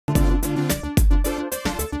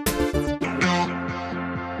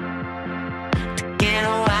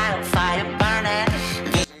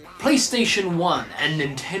PlayStation 1 and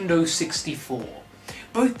Nintendo 64.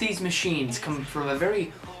 Both these machines come from a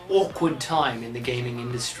very awkward time in the gaming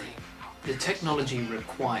industry. The technology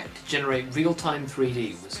required to generate real-time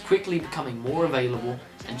 3D was quickly becoming more available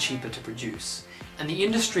and cheaper to produce, and the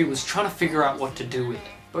industry was trying to figure out what to do with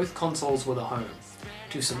it. Both consoles were the home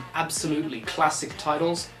to some absolutely classic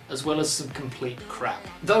titles as well as some complete crap.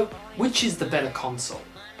 Though, which is the better console?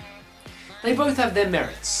 They both have their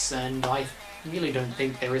merits, and I really don't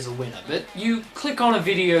think there is a winner, but you click on a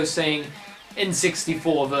video saying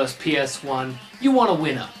N64 vs PS1, you want a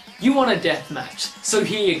winner, you want a deathmatch, so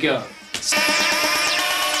here you go.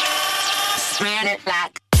 Spread it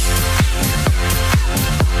like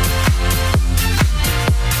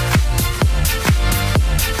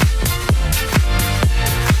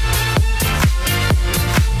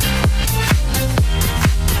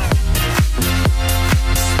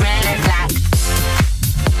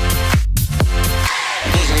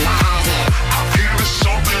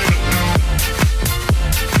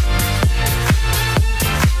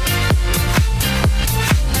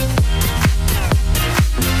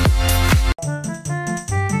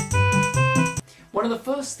One of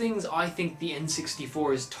the first things I think the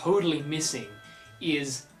N64 is totally missing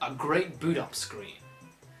is a great boot-up screen.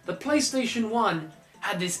 The PlayStation 1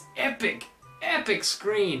 had this epic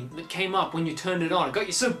screen that came up when you turned it on. It got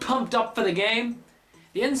you so pumped up for the game.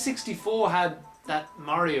 The N64 had that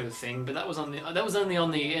Mario thing, but that was only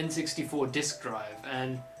on the N64 disk drive,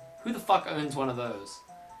 and who the fuck owns one of those?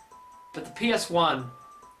 But the PS1,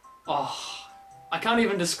 oh, I can't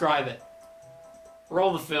even describe it.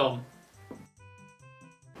 Roll the film.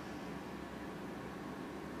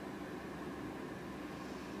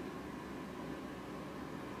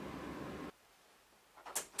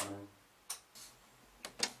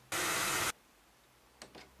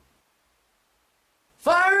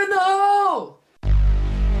 Fire in the hole!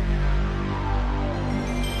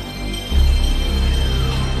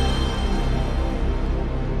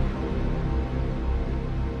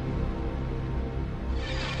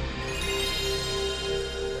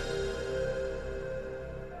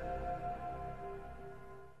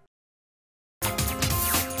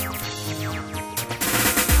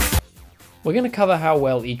 We're going to cover how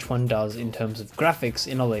well each one does in terms of graphics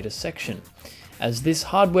in a later section, as this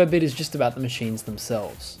hardware bit is just about the machines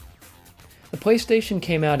themselves. The PlayStation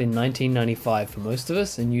came out in 1995 for most of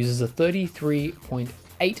us and uses a 33.8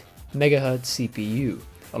 MHz CPU,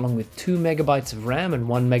 along with 2 MB of RAM and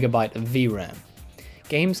 1 MB of VRAM.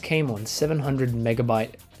 Games came on 700 MB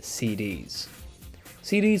CDs.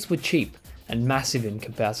 CDs were cheap and massive in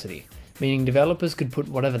capacity, meaning developers could put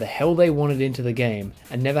whatever the hell they wanted into the game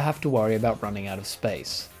and never have to worry about running out of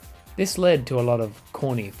space. This led to a lot of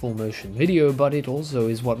corny full motion video, but it also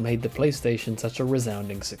is what made the PlayStation such a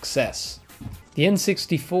resounding success. The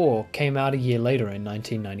N64 came out a year later in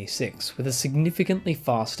 1996 with a significantly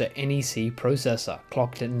faster NEC processor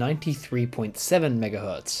clocked at 93.7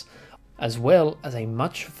 MHz, as well as a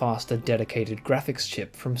much faster dedicated graphics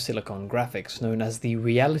chip from Silicon Graphics known as the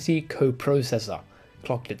Reality Coprocessor,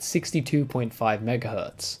 clocked at 62.5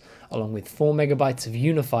 MHz, along with 4 MB of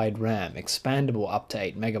unified RAM, expandable up to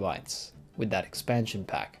 8 MB, with that expansion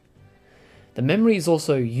pack. The memory is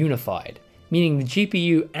also unified, meaning the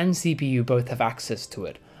GPU and CPU both have access to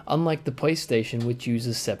it, unlike the PlayStation which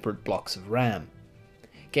uses separate blocks of RAM.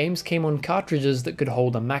 Games came on cartridges that could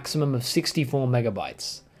hold a maximum of 64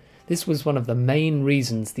 MB. This was one of the main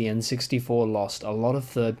reasons the N64 lost a lot of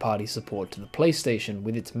third-party support to the PlayStation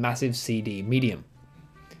with its massive CD medium.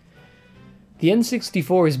 The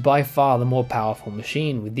N64 is by far the more powerful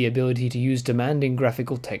machine, with the ability to use demanding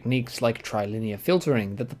graphical techniques like trilinear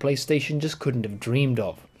filtering that the PlayStation just couldn't have dreamed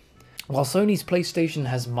of. While Sony's PlayStation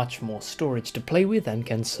has much more storage to play with and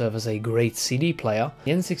can serve as a great CD player,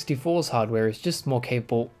 the N64's hardware is just more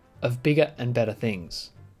capable of bigger and better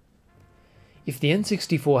things. If the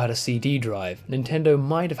N64 had a CD drive, Nintendo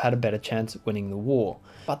might have had a better chance at winning the war,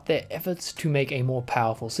 but their efforts to make a more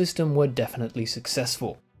powerful system were definitely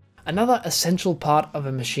successful. Another essential part of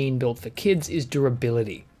a machine built for kids is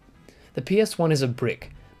durability. The PS1 is a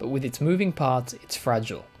brick, but with its moving parts, it's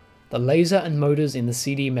fragile. The laser and motors in the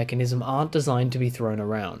CD mechanism aren't designed to be thrown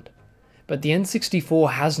around. But the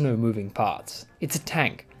N64 has no moving parts. It's a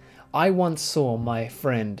tank. I once saw my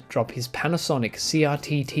friend drop his Panasonic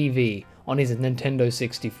CRT TV on his Nintendo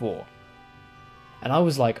 64. And I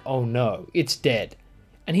was like, oh no, it's dead.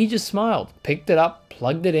 And he just smiled, picked it up,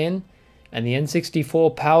 plugged it in, and the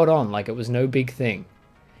N64 powered on like it was no big thing.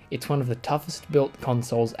 It's one of the toughest built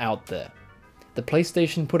consoles out there. The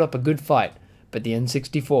PlayStation put up a good fight, but the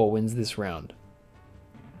N64 wins this round.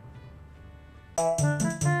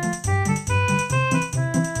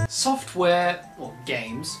 Software, or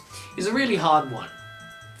games, is a really hard one.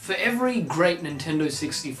 For every great Nintendo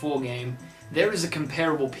 64 game, there is a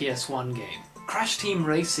comparable PS1 game. Crash Team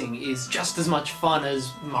Racing is just as much fun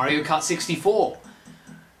as Mario Kart 64.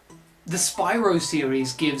 The Spyro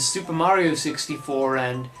series gives Super Mario 64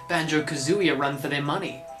 and Banjo-Kazooie a run for their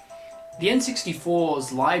money. The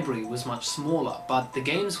N64's library was much smaller, but the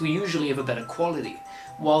games were usually of a better quality,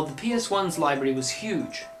 while the PS1's library was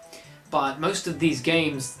huge. But most of these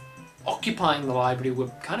games occupying the library were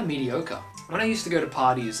kind of mediocre. When I used to go to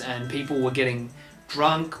parties and people were getting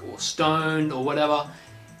drunk or stoned or whatever,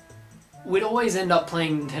 we'd always end up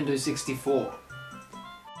playing Nintendo 64.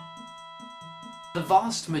 The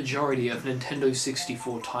vast majority of Nintendo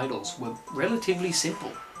 64 titles were relatively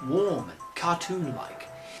simple, warm and cartoon-like.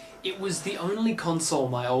 It was the only console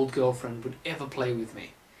my old girlfriend would ever play with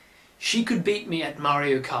me. She could beat me at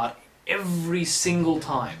Mario Kart every single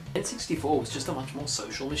time. N64 was just a much more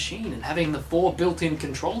social machine, and having the 4 built-in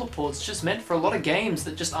controller ports just meant for a lot of games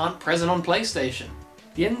that just aren't present on PlayStation.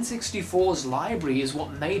 The N64's library is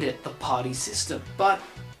what made it the party system, but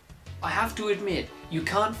I have to admit, you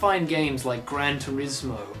can't find games like Gran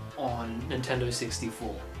Turismo on Nintendo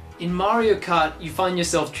 64. In Mario Kart, you find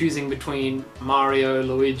yourself choosing between Mario,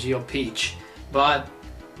 Luigi or Peach, but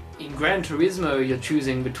in Gran Turismo you're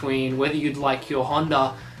choosing between whether you'd like your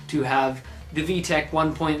Honda to have the VTEC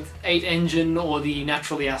 1.8 engine or the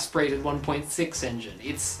naturally aspirated 1.6 engine.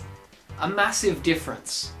 It's a massive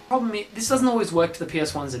difference. Problem is, this doesn't always work to the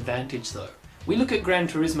PS1's advantage though. We look at Gran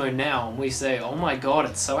Turismo now and we say, oh my god,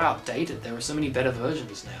 it's so outdated, there are so many better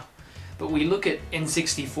versions now. But we look at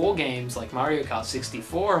N64 games like Mario Kart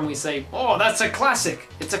 64 and we say, oh, that's a classic!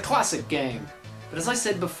 It's a classic game! But as I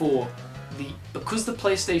said before, because the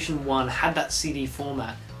PlayStation 1 had that CD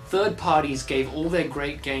format, third parties gave all their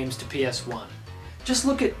great games to PS1. Just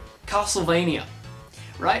look at Castlevania,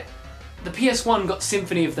 right? The PS1 got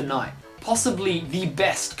Symphony of the Night, possibly the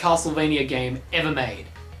best Castlevania game ever made.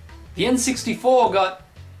 The N64 got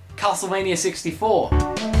Castlevania 64.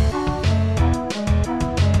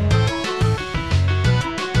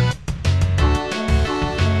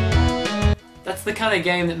 That's the kind of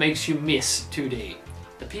game that makes you miss 2D.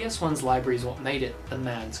 The PS1's library is what made it the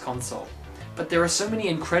man's console. But there are so many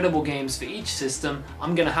incredible games for each system,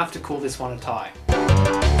 I'm gonna have to call this one a tie.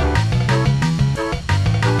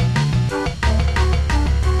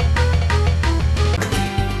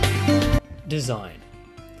 Design.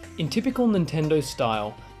 In typical Nintendo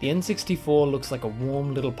style, the N64 looks like a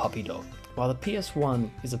warm little puppy dog, while the PS1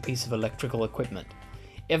 is a piece of electrical equipment.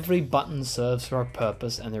 Every button serves for a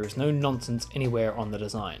purpose and there is no nonsense anywhere on the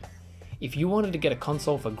design. If you wanted to get a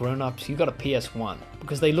console for grown-ups, you got a PS1,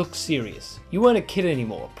 because they look serious. You weren't a kid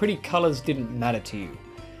anymore, pretty colours didn't matter to you.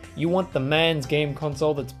 You want the man's game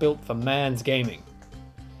console that's built for man's gaming.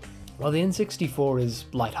 While the N64 is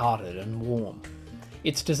light-hearted and warm.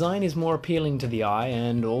 Its design is more appealing to the eye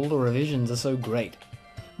and all the revisions are so great.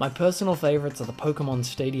 My personal favourites are the Pokemon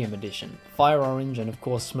Stadium Edition, Fire Orange and of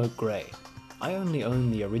course Smoke Grey. I only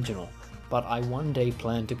own the original, but I one day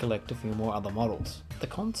plan to collect a few more other models. The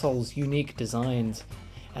console's unique designs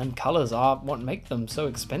and colours are what make them so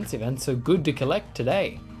expensive and so good to collect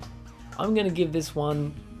today. I'm going to give this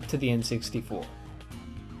one to the N64.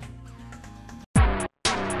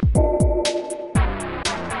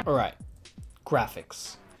 Alright,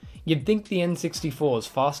 graphics. You'd think the N64's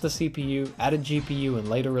faster CPU, added GPU and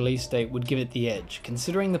later release date would give it the edge,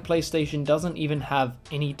 considering the PlayStation doesn't even have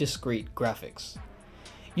any discrete graphics.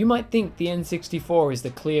 You might think the N64 is the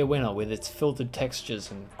clear winner with its filtered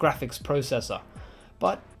textures and graphics processor,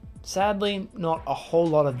 but sadly not a whole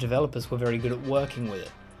lot of developers were very good at working with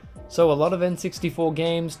it. So a lot of N64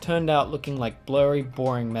 games turned out looking like blurry,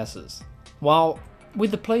 boring messes. While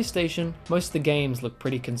with the PlayStation, most of the games look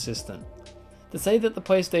pretty consistent. To say that the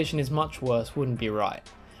PlayStation is much worse wouldn't be right,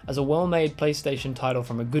 as a well-made PlayStation title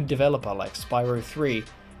from a good developer like Spyro 3,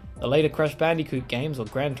 the later Crash Bandicoot games or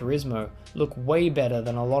Gran Turismo look way better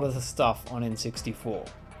than a lot of the stuff on N64.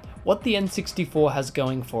 What the N64 has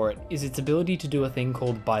going for it is its ability to do a thing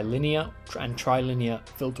called bilinear and trilinear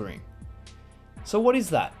filtering. So what is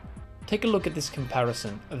that? Take a look at this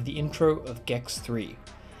comparison of the intro of Gex 3.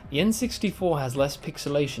 The N64 has less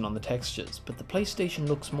pixelation on the textures, but the PlayStation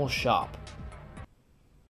looks more sharp.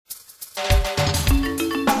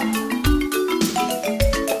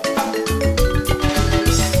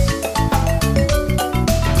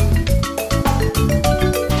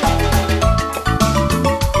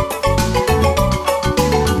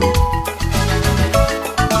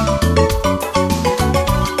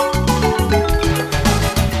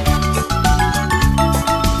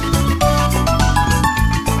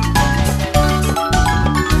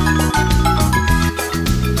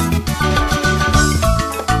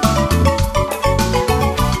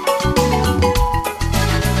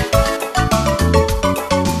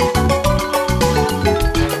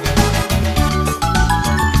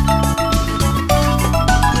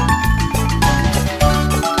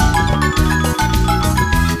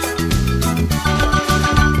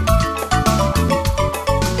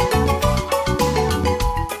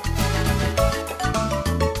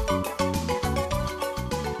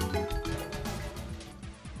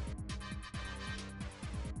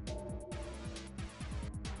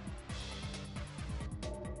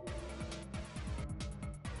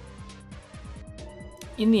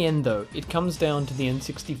 In the end though, it comes down to the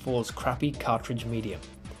N64's crappy cartridge medium.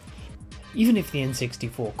 Even if the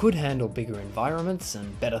N64 could handle bigger environments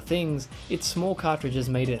and better things, its small cartridges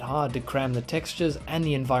made it hard to cram the textures and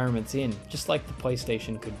the environments in, just like the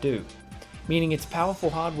PlayStation could do, meaning its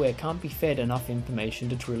powerful hardware can't be fed enough information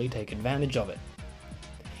to truly take advantage of it.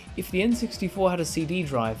 If the N64 had a CD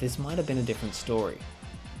drive, this might have been a different story.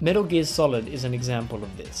 Metal Gear Solid is an example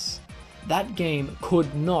of this. That game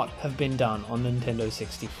could not have been done on Nintendo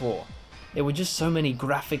 64. There were just so many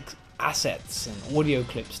graphic assets and audio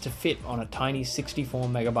clips to fit on a tiny 64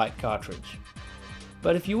 megabyte cartridge.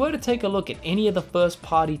 But if you were to take a look at any of the first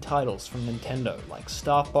party titles from Nintendo, like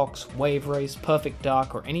Star Fox, Wave Race, Perfect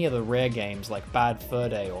Dark, or any of the rare games like Bad Fur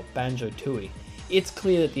Day or Banjo-Tooie, it's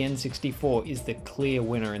clear that the N64 is the clear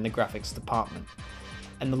winner in the graphics department.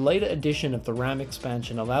 And the later addition of the RAM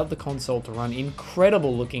expansion allowed the console to run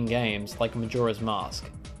incredible looking games like Majora's Mask.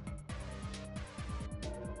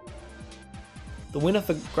 The winner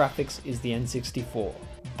for graphics is the N64,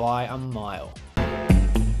 by a mile.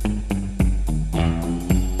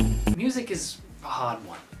 Music is a hard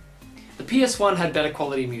one. The PS1 had better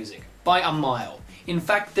quality music, by a mile. In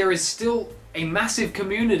fact, there is still a massive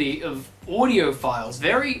community of audiophiles,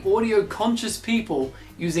 very audio conscious people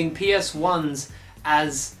using PS1s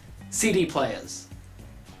as CD players.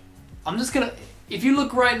 If you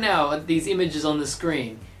look right now at these images on the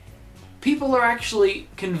screen, people are actually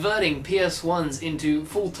converting PS1s into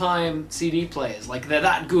full-time CD players, like they're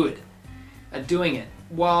that good at doing it.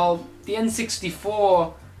 While the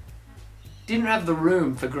N64 didn't have the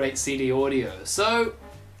room for great CD audio, so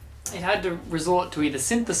it had to resort to either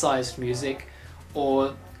synthesized music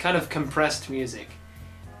or kind of compressed music.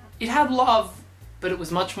 It had love, but it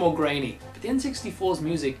was much more grainy. But the N64's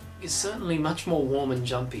music is certainly much more warm and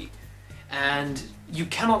jumpy. And you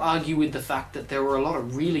cannot argue with the fact that there were a lot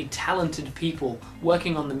of really talented people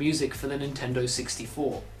working on the music for the Nintendo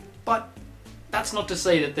 64. But that's not to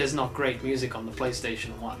say that there's not great music on the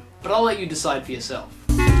PlayStation 1. But I'll let you decide for yourself.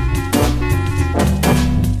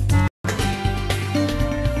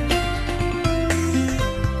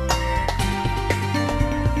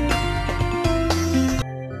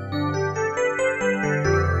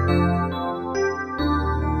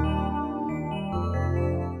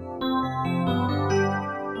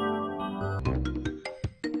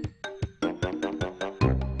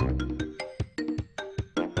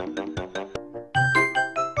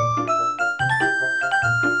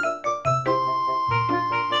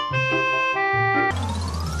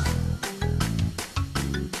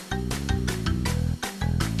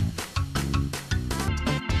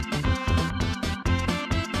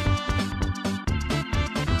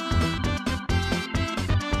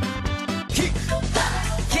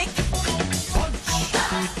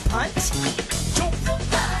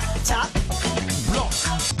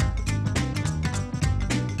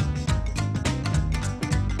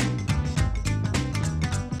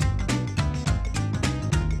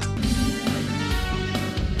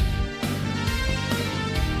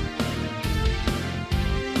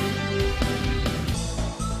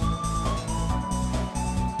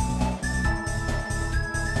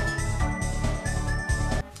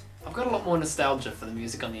 I've got a lot more nostalgia for the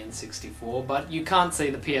music on the N64, but you can't say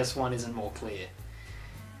the PS1 isn't more clear.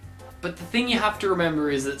 But the thing you have to remember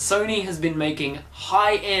is that Sony has been making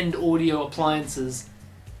high-end audio appliances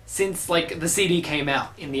since like the CD came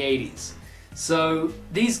out in the 80s. So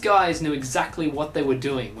these guys knew exactly what they were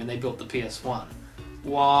doing when they built the PS1.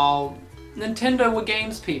 While Nintendo were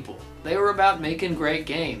games people. They were about making great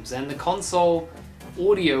games, and the console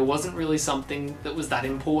audio wasn't really something that was that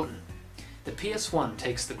important. The PS1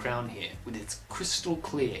 takes the crown here with its crystal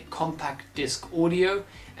clear compact disc audio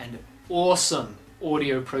and awesome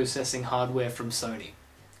audio processing hardware from Sony.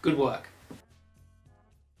 Good work.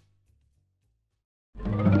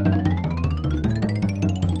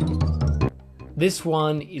 This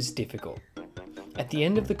one is difficult. At the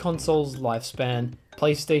end of the console's lifespan,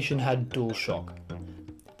 PlayStation had DualShock.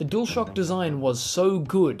 The DualShock design was so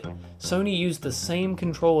good, Sony used the same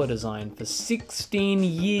controller design for 16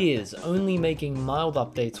 years, only making mild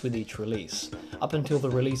updates with each release, up until the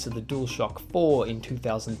release of the DualShock 4 in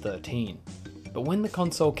 2013. But when the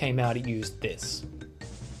console came out, it used this.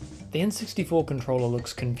 The N64 controller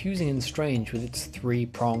looks confusing and strange with its 3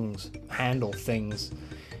 prongs, handle things,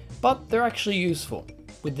 but they're actually useful,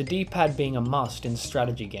 with the D-pad being a must in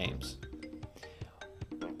strategy games.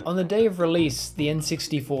 On the day of release, the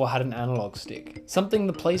N64 had an analog stick, something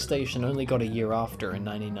the PlayStation only got a year after in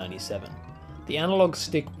 1997. The analog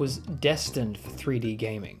stick was destined for 3D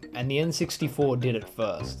gaming, and the N64 did it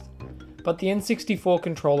first. But the N64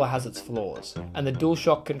 controller has its flaws, and the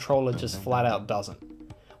DualShock controller just flat out doesn't.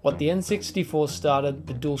 What the N64 started,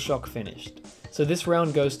 the DualShock finished. So this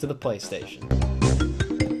round goes to the PlayStation.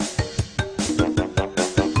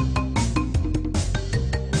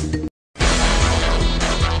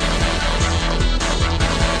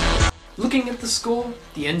 Looking at the score,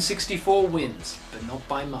 the N64 wins, but not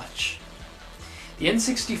by much. The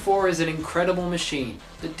N64 is an incredible machine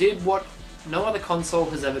that did what no other console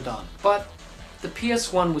has ever done, but the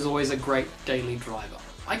PS1 was always a great daily driver.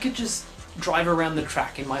 I could just drive around the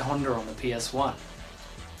track in my Honda on the PS1,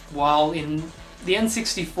 while in the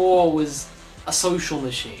N64 was a social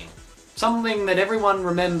machine, something that everyone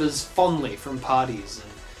remembers fondly from parties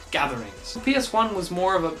and gatherings. The PS1 was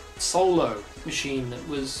more of a solo machine that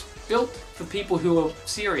was built for people who are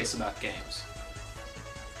serious about games.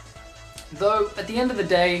 Though, at the end of the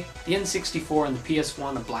day, the N64 and the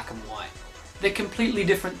PS1 are black and white. They're completely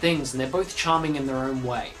different things and they're both charming in their own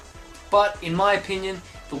way. But, in my opinion,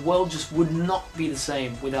 the world just would not be the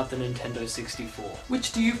same without the Nintendo 64.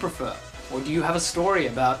 Which do you prefer? Or do you have a story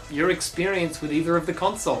about your experience with either of the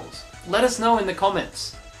consoles? Let us know in the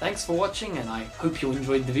comments. Thanks for watching and I hope you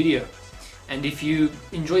enjoyed the video. And if you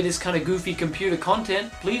enjoy this kind of goofy computer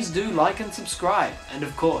content, please do like and subscribe. And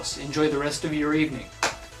of course, enjoy the rest of your evening.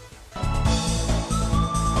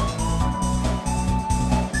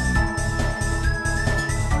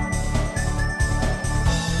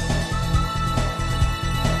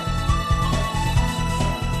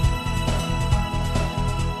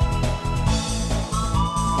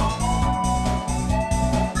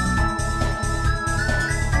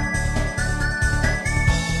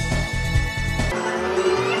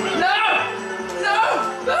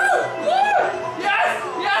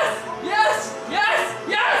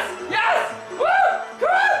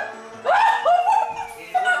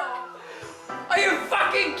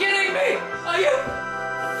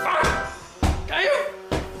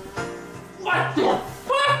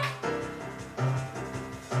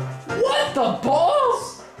 The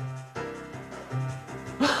balls?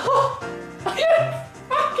 Are you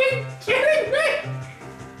fucking kidding me?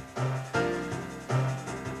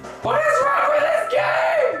 What is wrong with this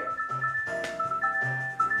game?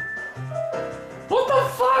 What the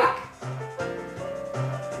fuck?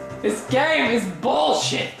 This game is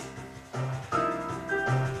bullshit.